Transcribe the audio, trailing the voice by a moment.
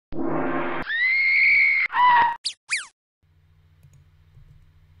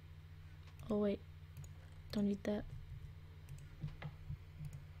Oh wait, don't need that.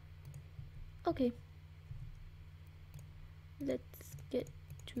 Okay, let's get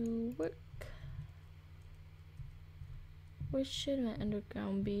to work. Where should my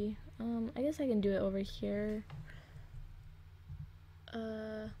underground be? I guess I can do it over here.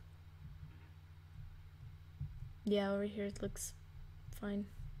 Yeah, over here it looks fine.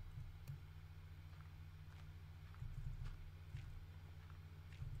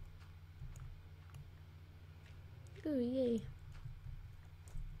 Ooh, yay.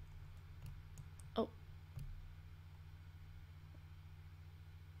 Oh.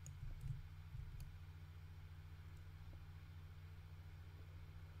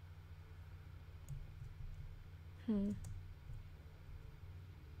 I'm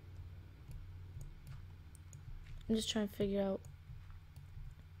just trying to figure out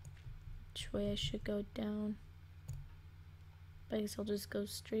which way I should go down. But I guess I'll just go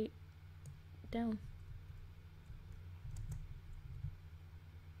straight down.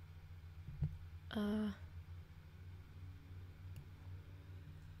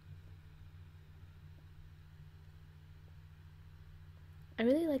 I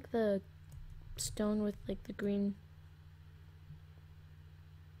really like the stone with like the green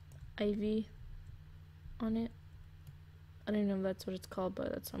ivy on it. I don't know if that's what it's called,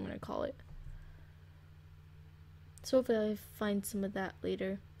 but that's what I'm gonna call it. So hopefully I find some of that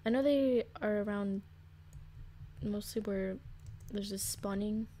later. I know they are around mostly where there's this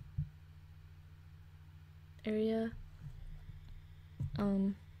spawning area.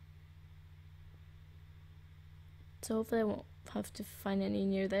 So hopefully I won't have to find any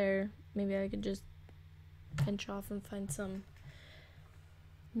near there. Maybe I could just venture off and find some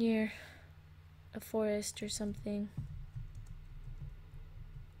near a forest or something.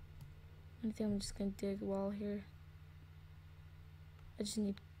 I think I'm just gonna dig a wall here. I just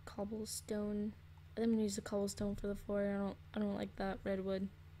need cobblestone. I'm gonna use the cobblestone for the floor. I don't like that redwood.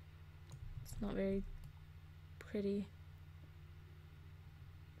 It's not very pretty.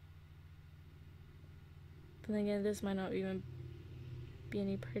 But then again, this might not even be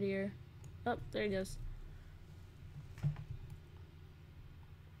any prettier. Oh, there he goes.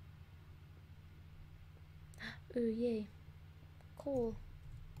 Ooh, yay. Cool.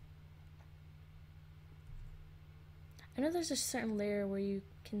 I know there's a certain layer where you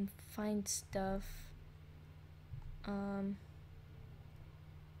can find stuff. I'll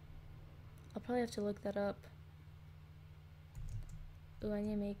probably have to look that up. Ooh, I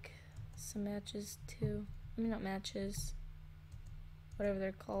need to make some matches too. I mean, not matches. Whatever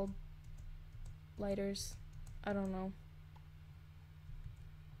they're called. Lighters. I don't know.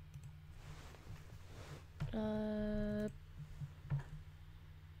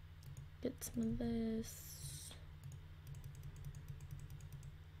 Get some of this.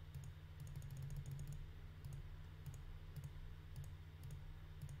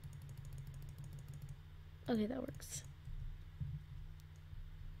 Okay, that works.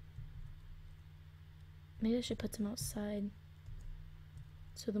 Maybe I should put some outside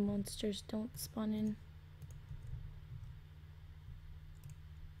so the monsters don't spawn in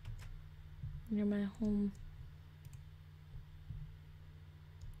near my home.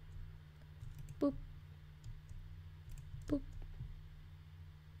 Boop. Boop.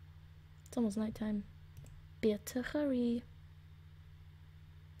 It's almost nighttime. Better hurry.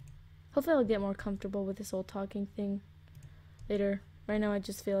 Hopefully I'll get more comfortable with this whole talking thing later. Right now I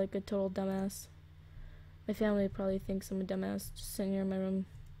just feel like a total dumbass. My family probably thinks I'm a dumbass just sitting here in my room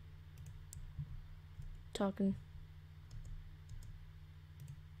talking.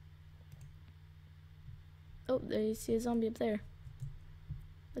 Oh, there you see a zombie up there.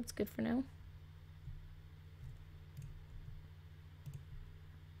 That's good for now.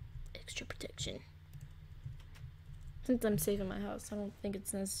 Extra protection. Since I'm safe in my house, I don't think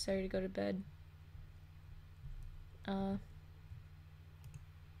it's necessary to go to bed.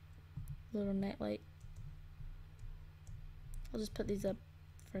 Little nightlight. I'll just put these up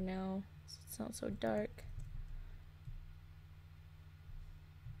for now so it's not so dark.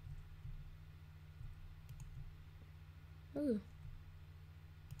 Ooh.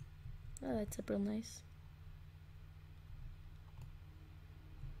 Oh, that's up real nice.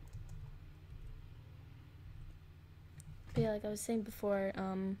 But yeah, like I was saying before,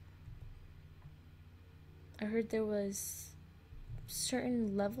 I heard there was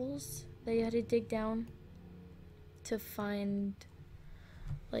certain levels that you had to dig down to find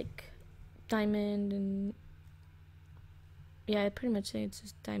like diamond, and yeah, I pretty much think it's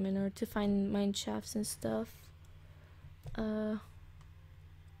just diamond, or to find mine shafts and stuff.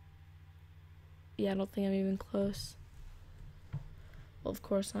 Yeah, I don't think I'm even close. Well, of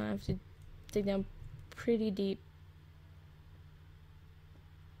course not. I have to dig down pretty deep.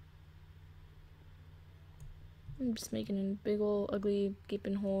 I'm just making a big ol' ugly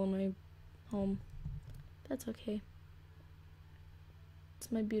gaping hole in my home. That's okay.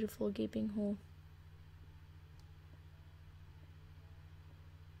 It's my beautiful gaping hole.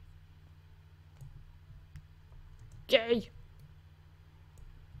 Yay!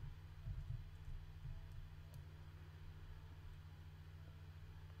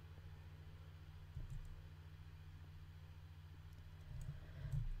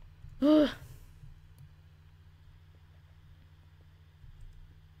 Ugh.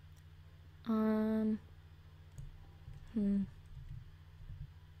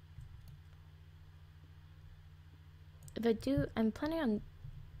 If I do, I'm planning on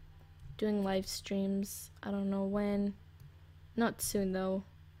doing live streams. I don't know when. Not soon though.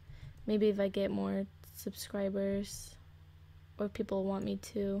 Maybe if I get more subscribers or people want me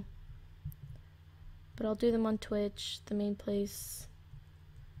to. But I'll do them on Twitch, the main place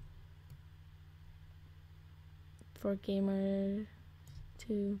for gamers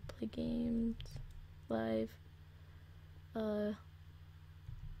to play games live. So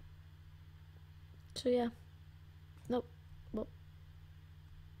yeah. Nope. Well.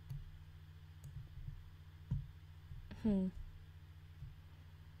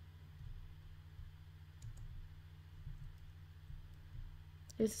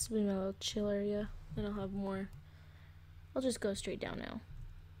 This will be my little chill area. Then I'll have more. I'll just go straight down now.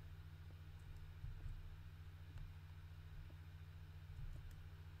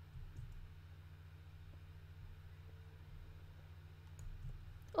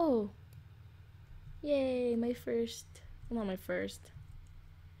 Oh. Yay, my first. Well, not my first.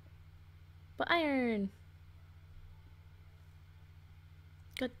 But iron.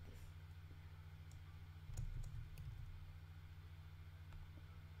 Good.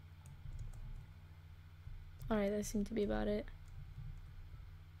 Alright, that seemed to be about it.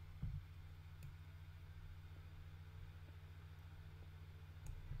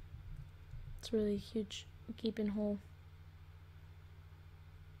 It's a really huge gaping hole.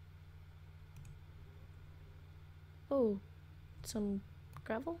 Oh, some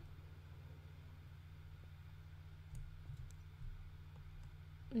gravel?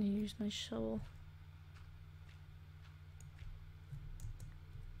 I'm gonna use my shovel.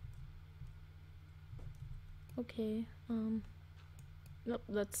 Okay, nope,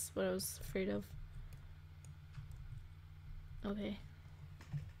 that's what I was afraid of. Okay.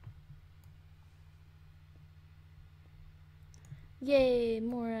 Yay,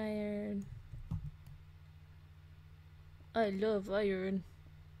 more iron. I love iron.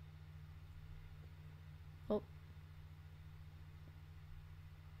 Oh.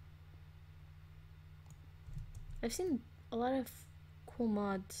 I've seen a lot of cool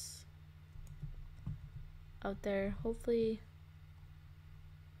mods out there. Hopefully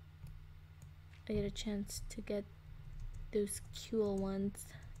I get a chance to get those cool ones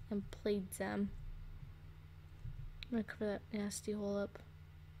and play them. I'm gonna cover that nasty hole up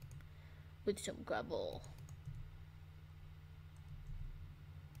with some gravel.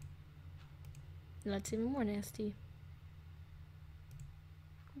 And that's even more nasty.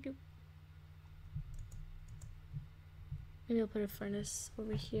 Maybe I'll put a furnace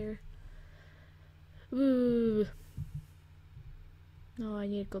over here. Ooh. No, I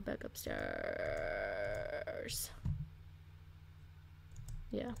need to go back upstairs.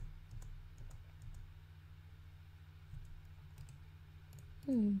 Yeah.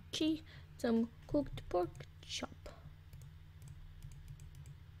 Gee, some cooked pork chop.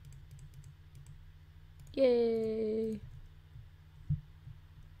 Yay!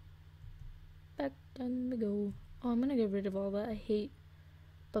 Back down we go. Oh, I'm gonna get rid of all that. I hate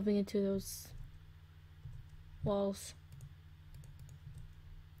bumping into those walls.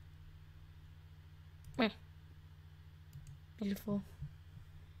 Beautiful.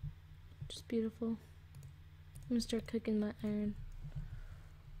 Just beautiful. I'm gonna start cooking my iron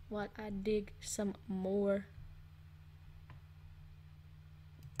while I dig some more.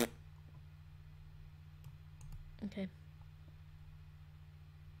 Okay.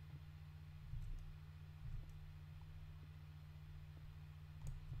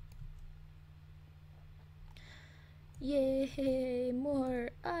 Yay, more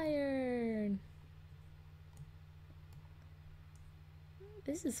iron.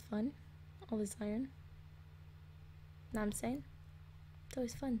 This is fun. All this iron. Know what I'm saying? It's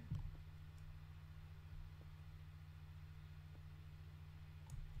always fun.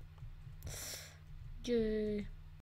 Yay.